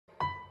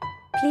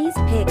Please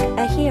pick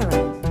a hero.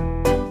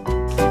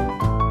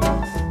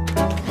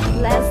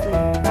 Lesley.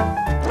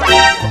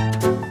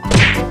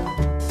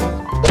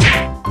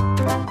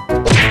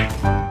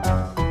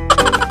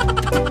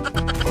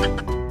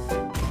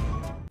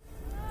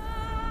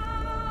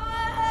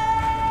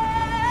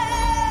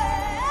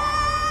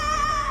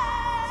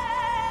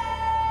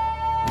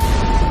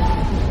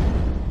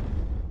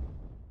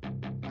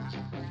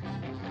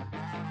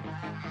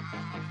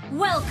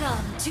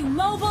 Welcome to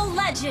Mobile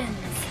Legends!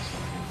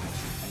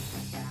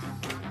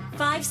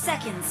 5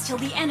 seconds till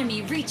the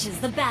enemy reaches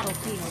the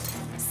battlefield.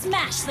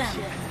 Smash them!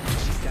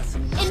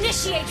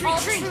 Initiate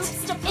retreat!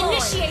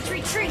 Initiate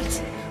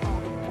retreat!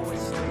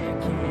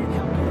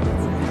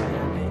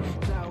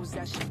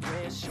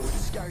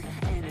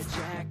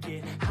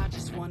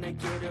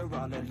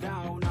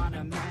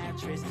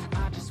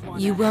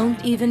 You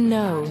won't even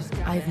know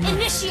I've met.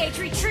 Initiate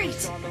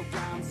retreat!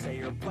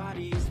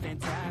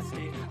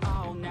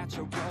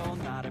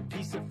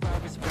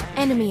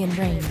 Enemy in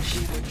range,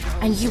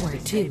 and you are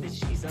too.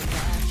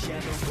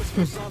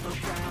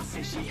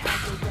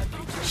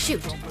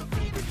 Shoot.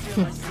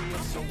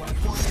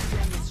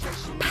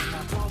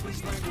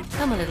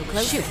 Come a little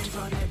closer. Shoot.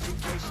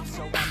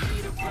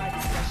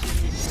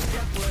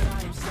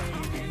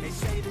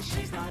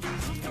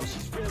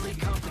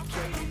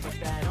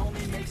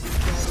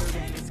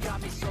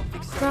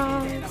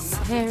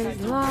 Crosshairs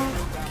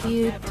lock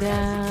you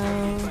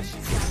down.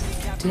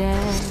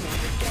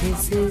 Death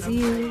kisses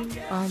you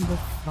on the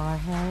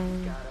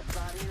forehead.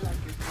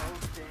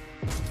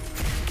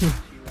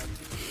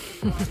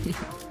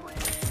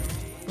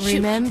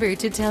 Remember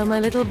to tell my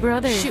little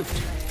brother. Shoot.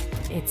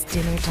 It's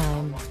dinner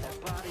time.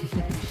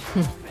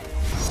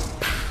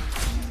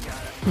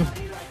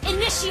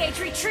 Initiate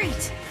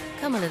retreat!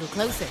 Come a little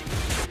closer.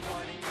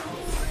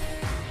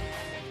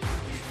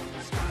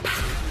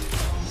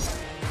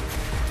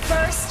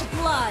 First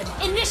blood!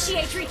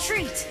 Initiate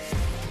retreat!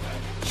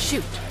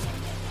 Shoot.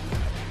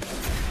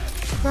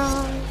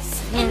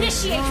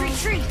 Initiate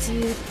retreat!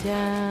 You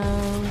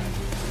down.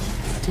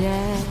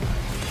 Death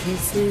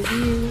kisses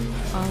you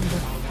on the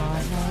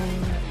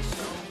forehead.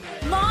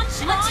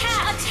 Launch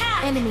attack!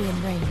 Attack! Enemy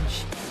in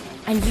range,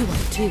 and you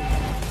are too.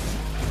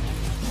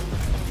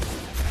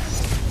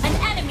 An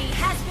enemy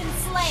has been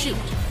slain!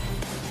 Shoot.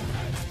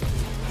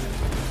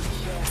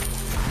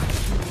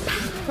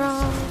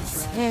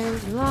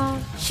 Crosshairs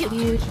lock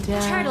you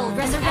down. Turtle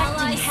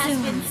resurrecting has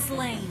been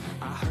slain.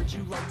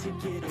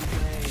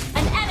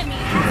 An enemy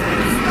has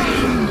been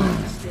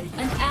slain.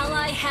 An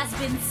ally has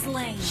been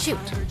slain. Shoot.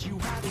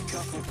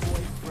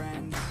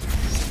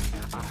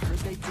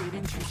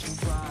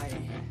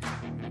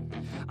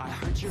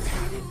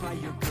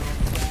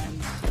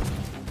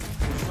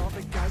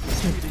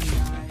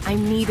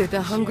 I'm neither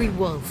the hungry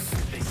wolf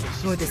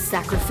nor the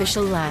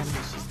sacrificial lamb.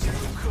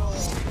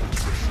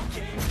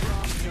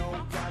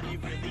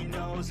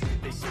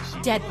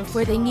 Dead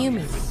before they knew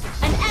me.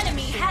 An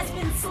enemy has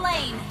been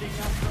slain.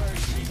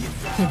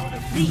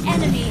 The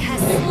enemy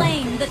has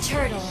slain the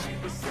turtle.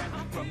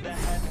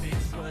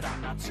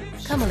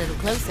 Come a little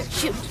closer.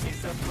 Shoot.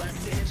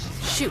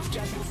 Shoot.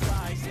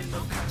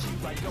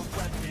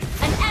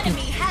 An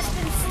enemy has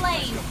been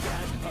slain.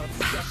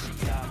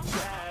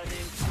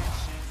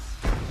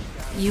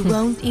 You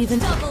won't even...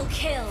 Double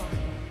kill.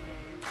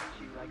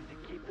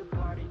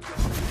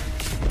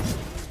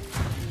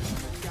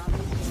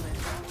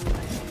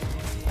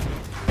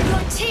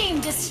 Your team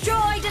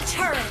destroyed a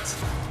turret.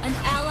 An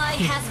ally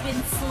has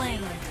been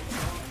slain.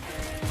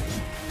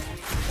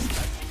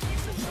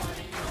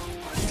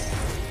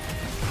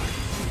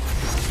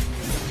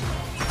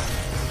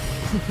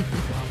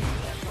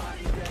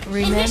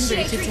 Remember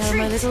Initiate to tell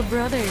my retreat. little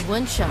brother,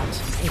 one shot,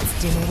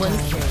 it's dinner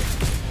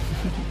time.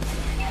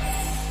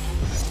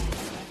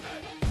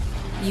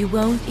 You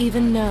won't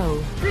even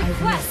know I've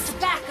Request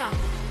backup.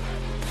 missed.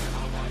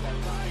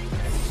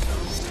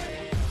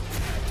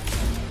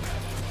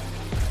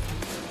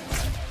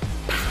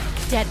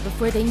 Dead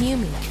before they knew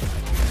me.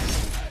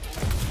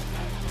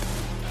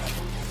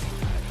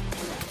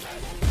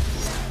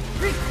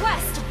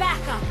 Request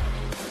backup.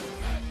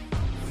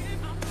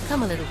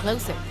 Come a little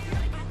closer.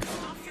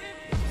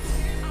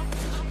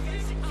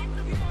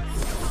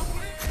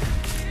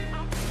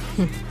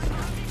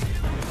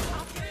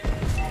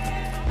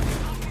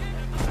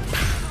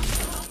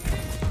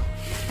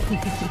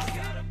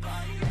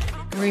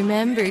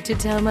 Remember to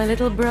tell my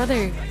little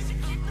brother,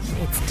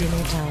 it's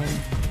dinner time.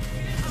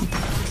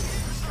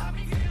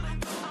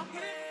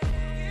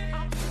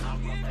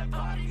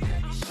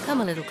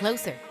 Come a little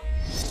closer.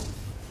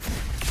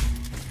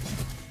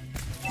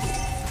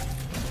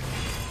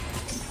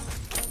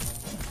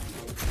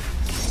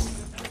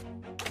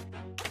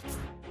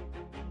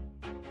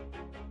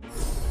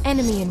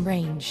 Enemy in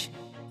range,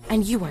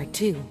 and you are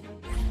too.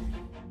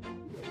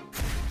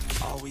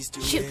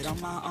 Shoot. On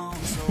my own,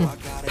 so I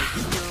gotta get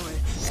through it.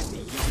 And the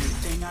only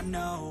thing I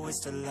know is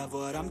to love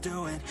what I'm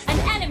doing. An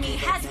enemy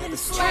has been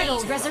slain.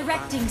 Turtle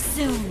resurrecting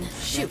soon.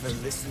 Shoot.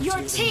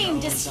 Your team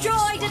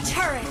destroyed a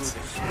turret.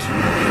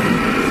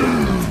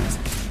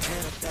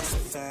 That's a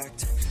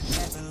fact.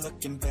 Never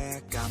looking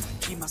back. I'ma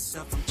keep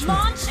myself from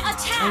Launch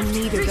attack! I'm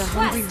neither the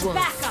hungry Request wolf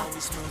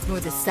backup! nor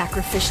the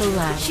sacrificial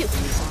lamb. Shoot!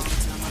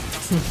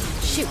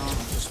 Shoot!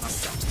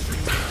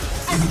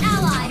 An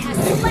ally has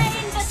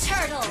slain the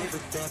turtle!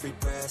 with every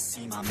breath.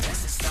 See my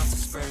message start to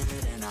spread,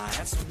 and I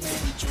have so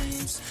many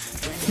dreams.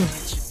 When you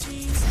hit your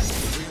teens,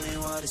 that's really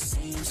what it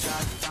seems. Try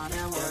to find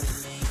out what it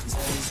means.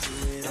 Always do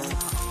it on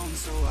my own,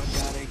 so I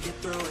gotta get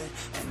through it.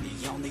 And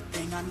the only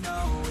thing I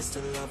know is to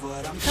love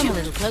what I'm Come doing. a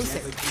little closer.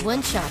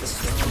 One shot.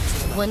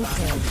 One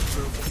kill.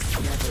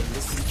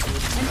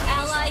 An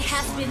ally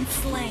has been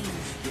slain.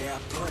 Yeah,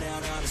 I put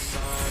out all the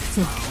swords,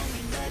 my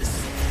only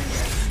medicine.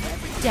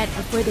 Dead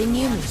before they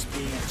knew me.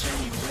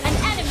 An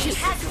enemy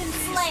has been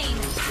slain.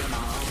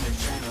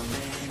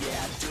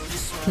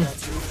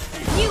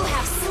 You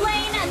have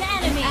slain an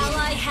enemy.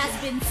 Ally has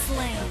been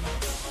slain.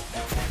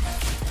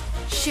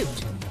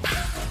 Shoot!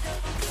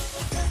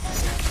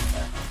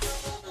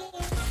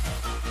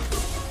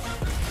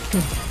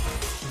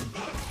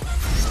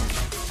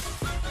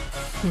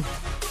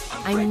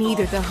 I'm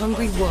neither the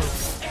hungry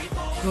wolf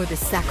nor the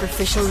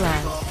sacrificial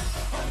lamb.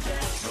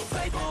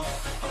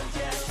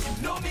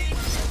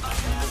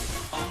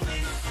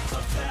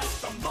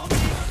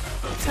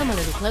 Come a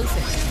little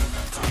closer.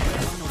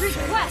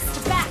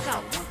 Request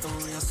backup. Want the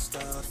real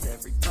stuff,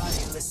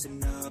 everybody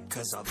listen up.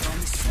 Cause I'll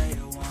only say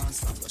it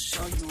once, I'm gonna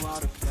show you all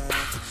the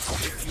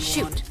path. If you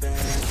Shoot. want it bad,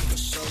 I'm gonna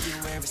show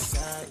you where it's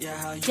at. Yeah,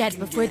 how you Dead can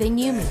before get they it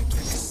knew me. back. Yeah,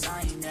 cause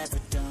I ain't never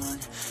done,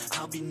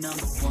 I'll be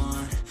number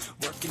one.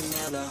 Working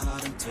hella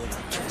hard until I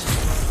get just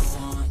what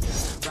I want.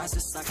 Rise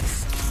just like the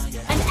sun,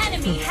 yeah. An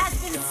enemy has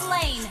been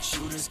slain.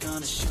 Shooters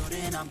gonna shoot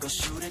and I'm gonna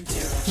shoot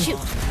until I Shoot!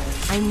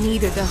 I'm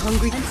neither the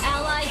hungry... An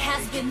ally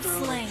has been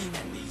slain.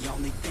 The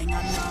only thing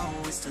I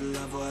know is to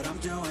love what I'm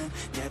doing.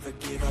 Never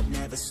give up,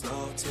 never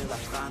slow till I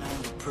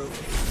finally prove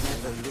it.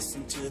 Never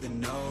listen to the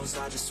no's,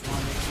 I just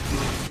wanna keep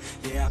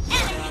moving. Yeah, I put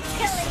Enemy out all the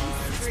killing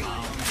swords, spree. my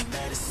only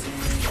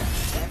medicine.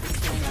 Yeah,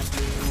 everything I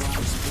do,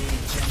 I'm just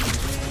being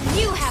genuine.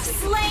 You have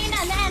slain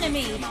an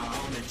enemy. My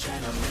own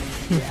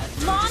adrenaline,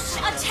 yeah. Launch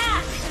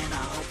attack. And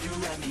I hope you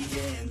let me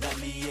in,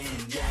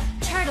 yeah.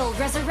 Turtle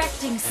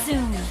resurrecting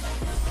soon.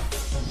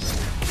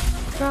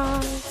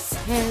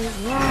 Crosshair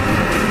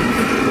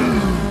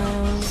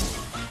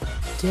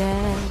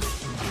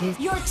death is...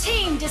 Your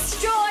team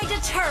destroyed a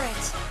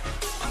turret.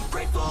 I'm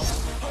grateful.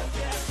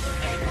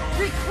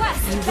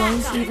 Request You backup.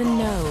 won't even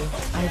know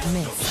I've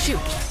missed. Shoot!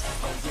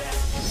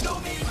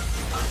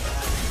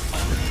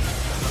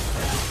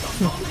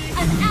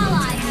 An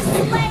ally has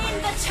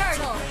slain the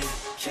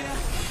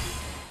turtle.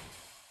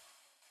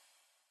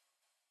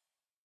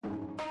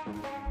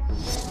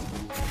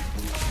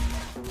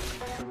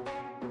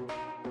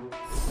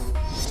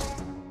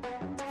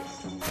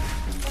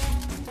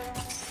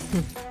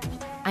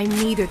 I'm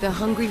neither the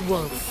hungry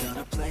wolf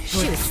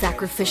nor the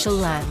sacrificial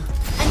lamb.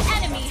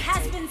 An enemy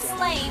has been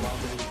slain.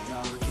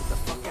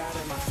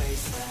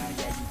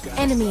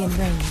 Enemy in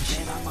range,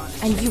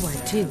 and you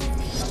are too.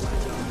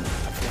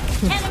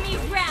 Enemy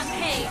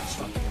rampage.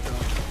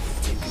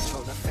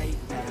 Control the fate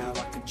now,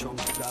 I control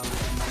my flow.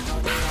 And I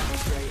know that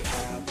I'm great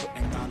how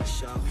putting on a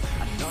show.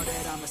 I know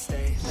that I'ma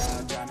stay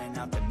loud, drowning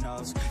out the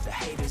noise. The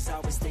haters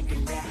always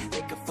thinking that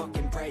they could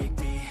fucking break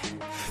me.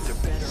 They're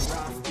better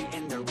off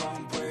eating their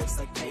own words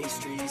like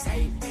pastries.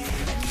 Hate me,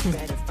 and you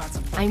better find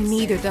some I'm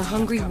neither the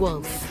hungry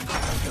wolf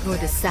nor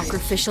the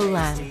sacrificial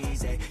lamb.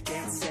 easy.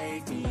 Can't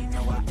save me,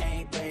 no I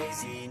ain't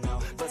lazy, no.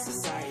 But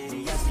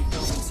society has me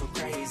going so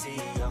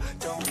crazy, yo.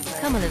 Don't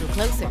play, Come a little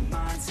closer.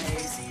 mind's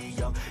hazy,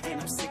 yo.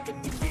 And I'm sick of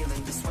me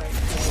feeling this way.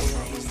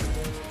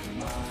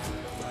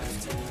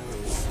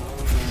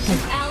 An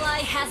ally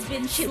has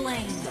been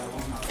slain.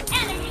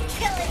 Enemy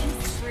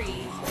killing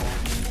spree.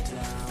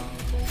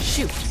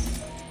 Shoot!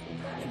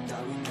 And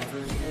I will never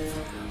give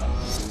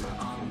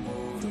up. I'm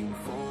moving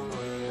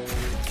forward.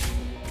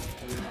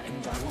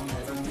 And I will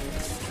never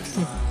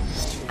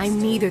miss. I'm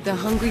neither the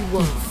hungry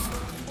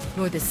wolf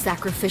nor the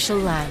sacrificial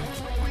lamb.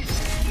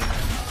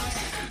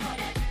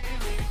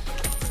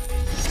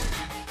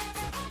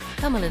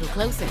 Come a little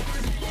closer.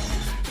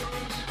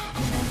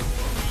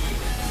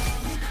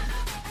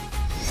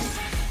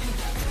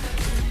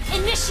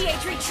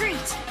 Initiate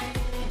retreat.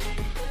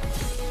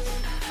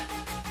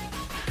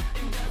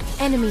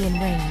 Enemy in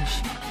range,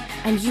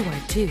 and you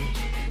are too. You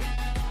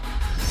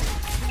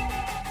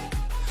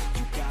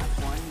got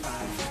one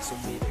life, so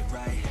live it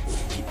right.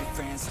 Keep your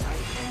friends tight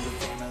and your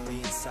family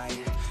in sight.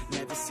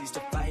 Never cease to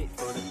fight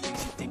for the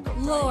things you think are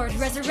right. Lord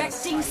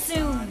resurrecting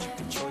soon.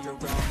 Control your own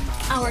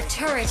mind. Our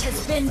turret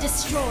has been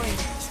destroyed.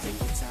 Take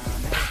your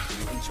time,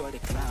 hey. Enjoy the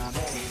climb,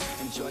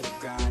 hey. Enjoy the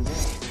grind,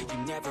 hey.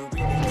 You never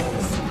really know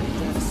the sign,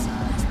 never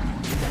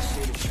sign. Give that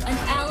shit a try. An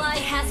ally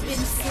has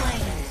been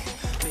slain.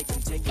 Make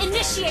them take it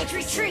Initiate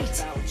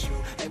retreat. about you.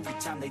 Every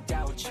time they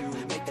doubt you,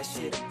 make that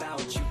shit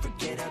about you.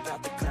 Forget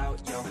about the clout,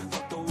 yo.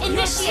 Fuck the way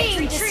Initiate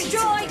retreat.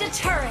 Destroyed a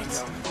turret.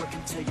 work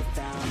until you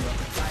found, yo.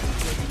 Fight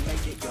until you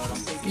make it, yo. Don't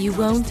think You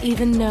won't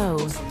even know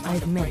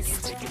I've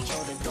missed. take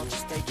control, then don't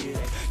just take it.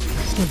 You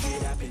can make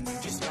it happen. You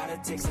just gotta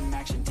take some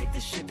action. Take the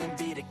ship and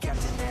be the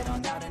captain. Head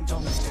on out and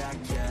don't look back,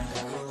 yeah.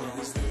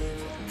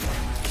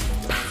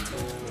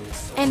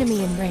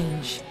 Enemy in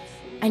range.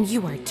 And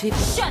you are too.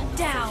 Shut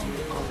down!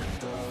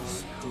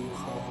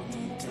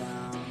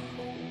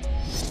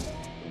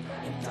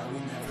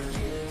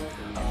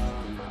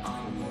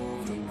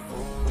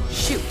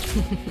 Shoot.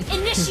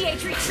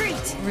 Initiate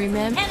retreat!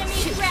 Remember? Enemy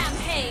Shoot.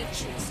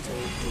 rampage!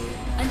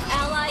 An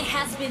ally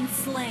has been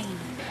slain.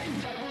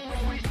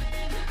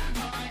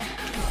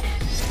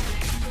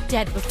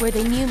 Dead before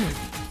they knew me.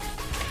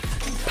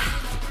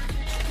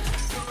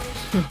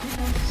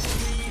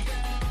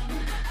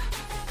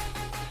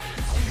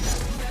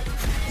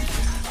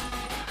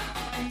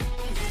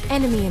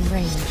 Enemy in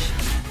range.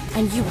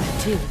 And you are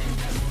too.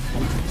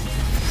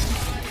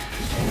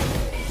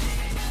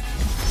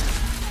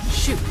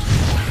 Shoot.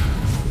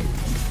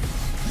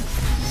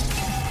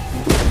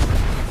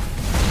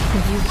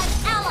 An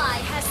ally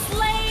has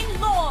slain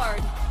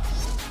Lord!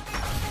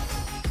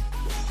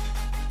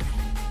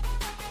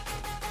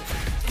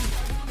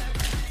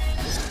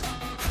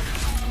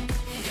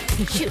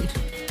 Shoot.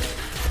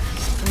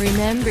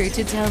 Remember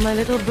to tell my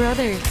little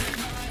brother.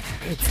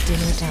 It's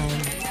dinner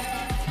time.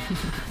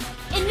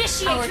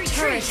 Initiate Our retreat.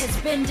 Turret has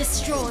been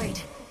destroyed.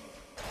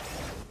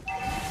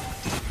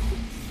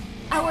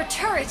 Our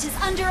turret is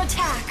under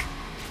attack.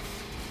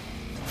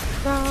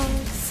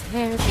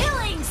 Crosshair.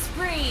 Killing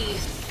spree!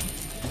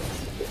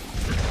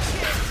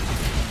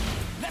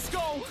 Let's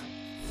go.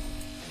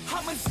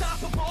 I'm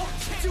unstoppable.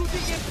 Do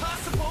the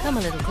impossible. Come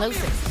a little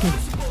closer.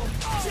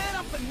 Jet,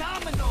 I'm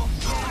phenomenal.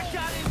 I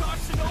got an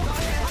arsenal.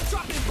 I'm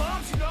dropping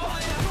bombs, you know. I'm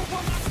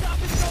not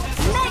stopping, no.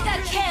 Mega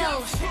kill!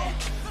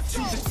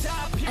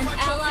 An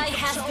ally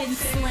has been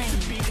slain.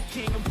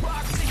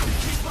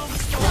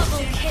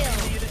 Double kill.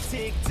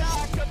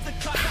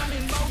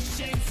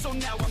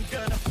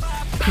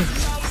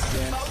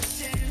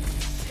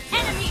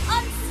 Enemy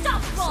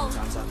unstoppable!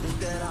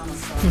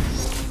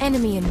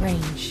 Enemy in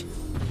range.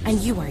 And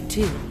you are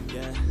too.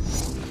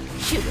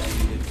 Shoot.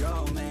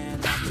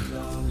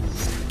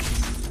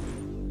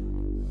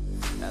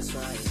 That's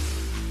right.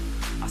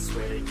 I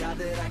swear to God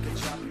that I can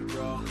drop you,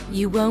 bro.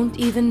 You won't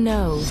even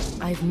know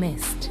I've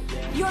missed.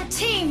 Your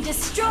team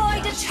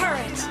destroyed a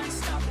turret!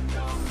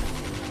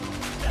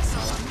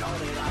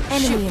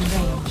 Enemy in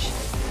range.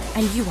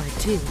 And you are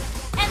too.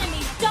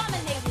 Enemy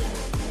dominated!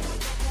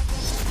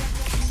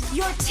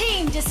 Your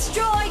team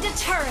destroyed a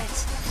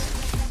turret!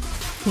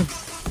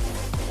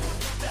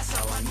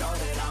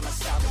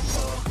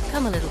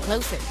 Come a little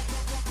closer.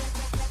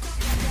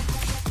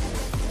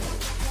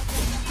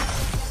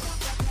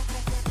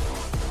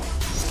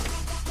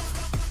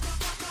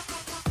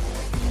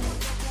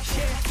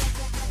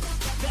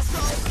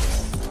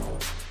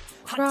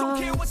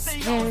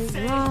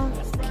 Crosshair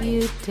rock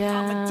you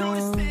down.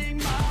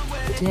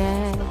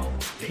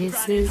 Death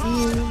kisses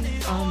you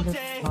on the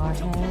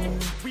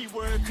forehead.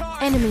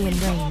 Enemy in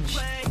range.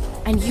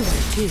 And you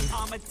are too.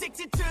 I'm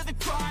addicted to the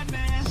grind,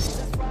 man.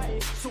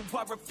 So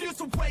I refuse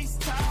to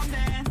waste time,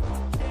 man.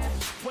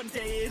 One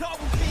day it all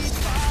will be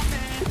fine,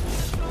 man.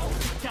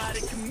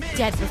 Gotta commit.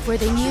 Dead before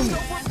they knew me.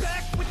 We're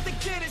back with the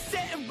kid and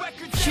setting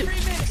records Shoot. every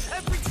minute,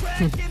 every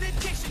track. In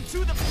addition to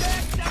the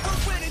fact that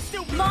we're winning,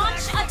 still we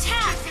Launch back.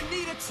 attack! If you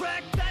need a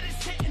track that is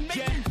hitting,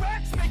 making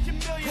racks, making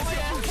millions.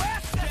 If you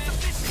rap, that's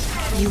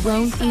sufficient. You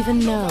won't even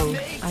know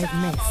I've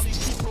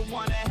missed. People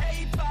wanna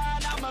hate,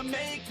 but I'ma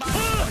make my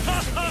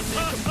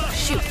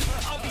Shoot.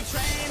 I'll be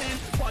training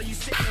while you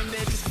sitting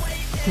there just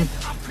waiting.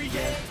 I'm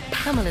creating.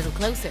 Come a little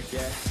closer.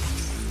 Yeah.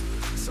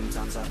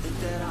 Sometimes I think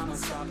that I'm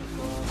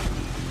unstoppable.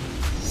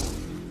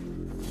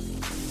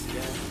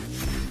 Yeah.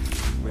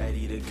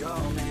 Ready to go,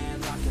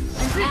 man. Lock and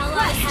load. An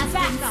ally has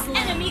been slain.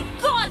 Enemy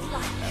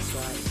godlike! That's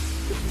right.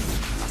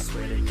 I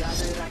swear to God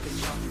that I can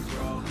jump you,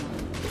 bro.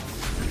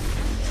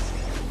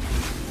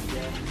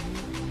 Yeah.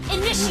 You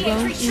Initiate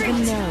won't retreat!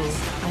 even know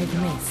I've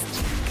missed.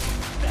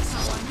 That's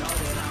how I know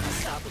that I'm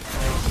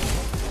unstoppable.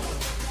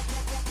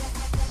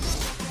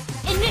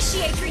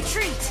 Initiate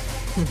retreat!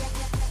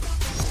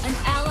 An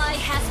ally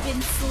has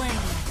been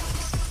slain.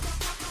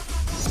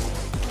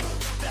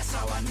 That's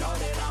how I know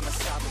that I'm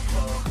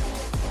unstoppable.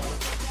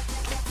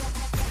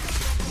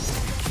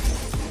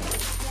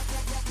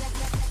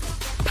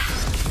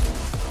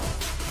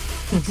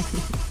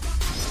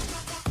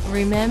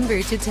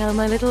 Remember to tell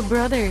my little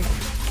brother.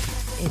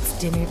 It's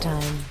dinner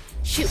time.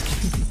 Shoot.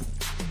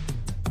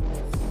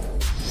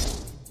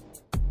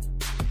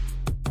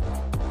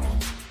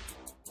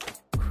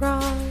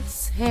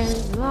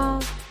 Crosshair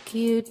lock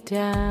you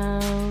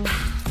down.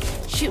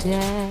 Shoot.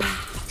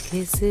 Death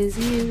kisses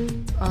you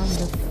on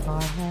the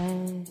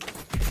forehead.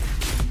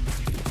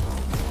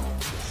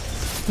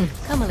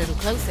 Come a little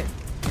closer.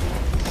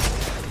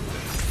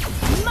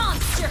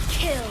 Monster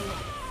kill!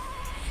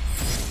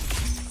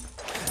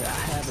 I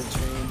have a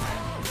dream,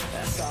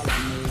 that's all I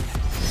need.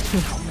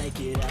 I'll make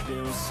it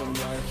happen with some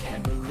work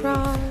and believe.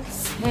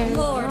 Crosshair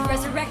Lord lock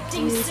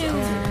resurrecting you soon.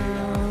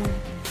 down.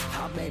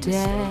 I'll make mistakes,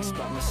 Death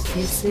but mistakes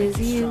kisses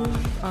make me you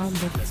strong. on the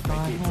Let's break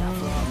it down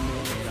for a forehead.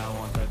 minute. I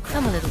want the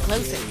Come a little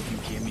closer. you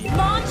give me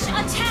Launch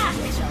attack!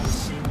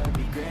 jealousy, let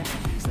me grin.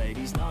 These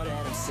ladies know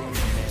that I'm sinning,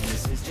 and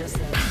this is just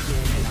the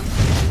beginning.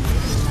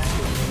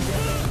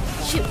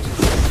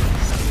 Shoot.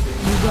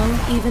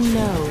 even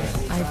know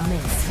I've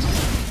missed.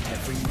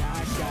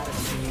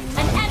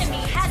 An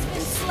enemy has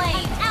been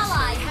slain.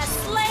 Ally has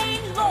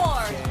slain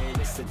Lord.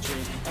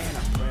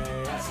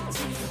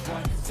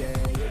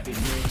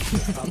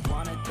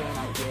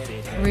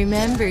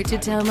 Remember to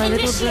tell my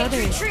little Initiate brother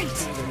retreat.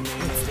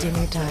 it's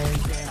dinner time.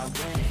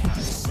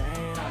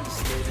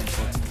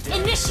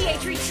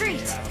 Initiate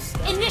retreat.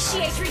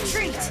 Initiate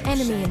retreat.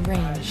 Enemy in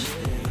range.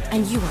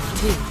 And you are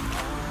too.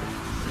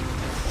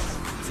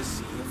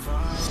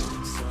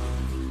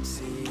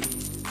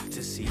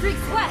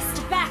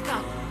 Request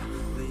backup.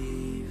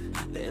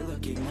 They're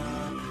looking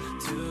up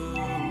to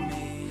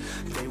me.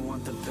 They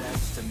want the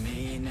best of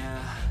me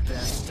now.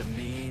 Best of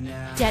me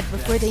now. Dead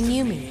before they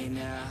knew me.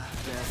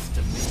 Best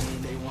of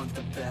me. They want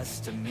the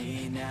best of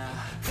me now.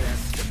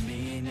 Best of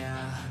me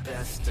now.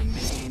 Best of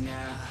me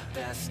now.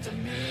 Best of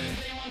me.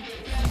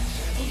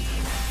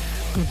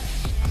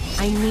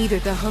 I'm neither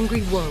the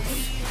hungry wolf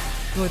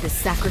nor the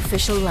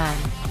sacrificial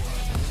lamb.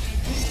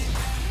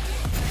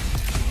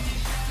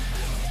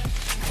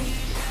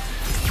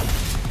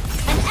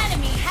 An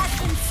enemy has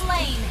been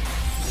slain.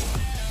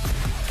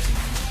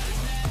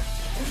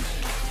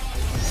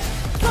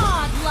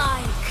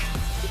 Godlike.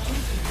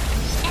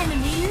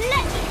 Enemy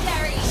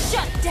legendary.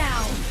 Shut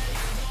down.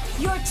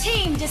 Your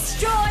team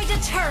destroyed a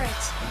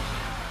turret.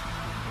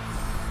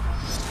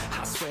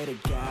 I swear to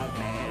God,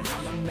 man,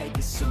 I'ma make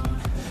it soon.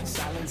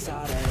 Silence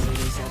all the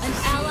haters. An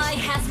ally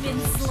has been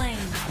slain.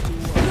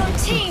 Your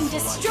team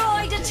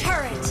destroyed a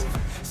turret.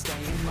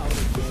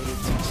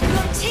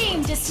 Your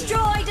team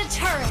destroyed a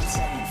turret.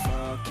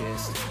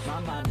 Focused, my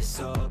mind is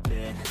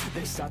open.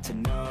 They start to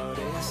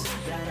notice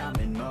that I'm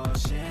in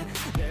motion.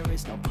 There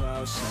is no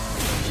potion,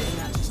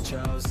 you're not just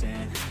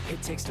chosen.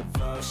 It takes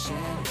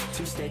devotion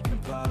to stay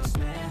composed,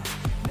 man.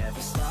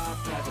 Never stop,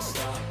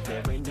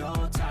 there ain't no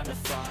time to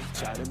fall.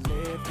 Try to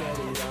live, get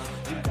it up.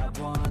 You got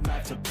one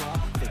life to ball.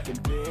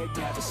 Thinking big,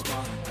 never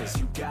small, cause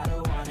you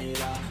gotta want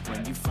it all.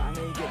 When you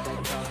finally get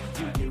that call,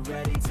 you get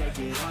ready, take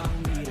it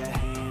on. Need a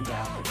hand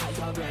out,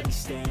 I already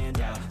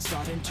stand out.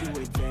 Starting to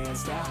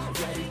advance now,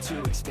 ready to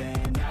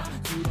expand now.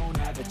 You don't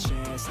have a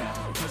chance now,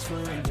 cause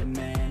we're in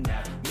demand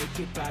now. Make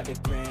it by the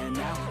grand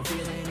now,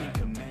 feeling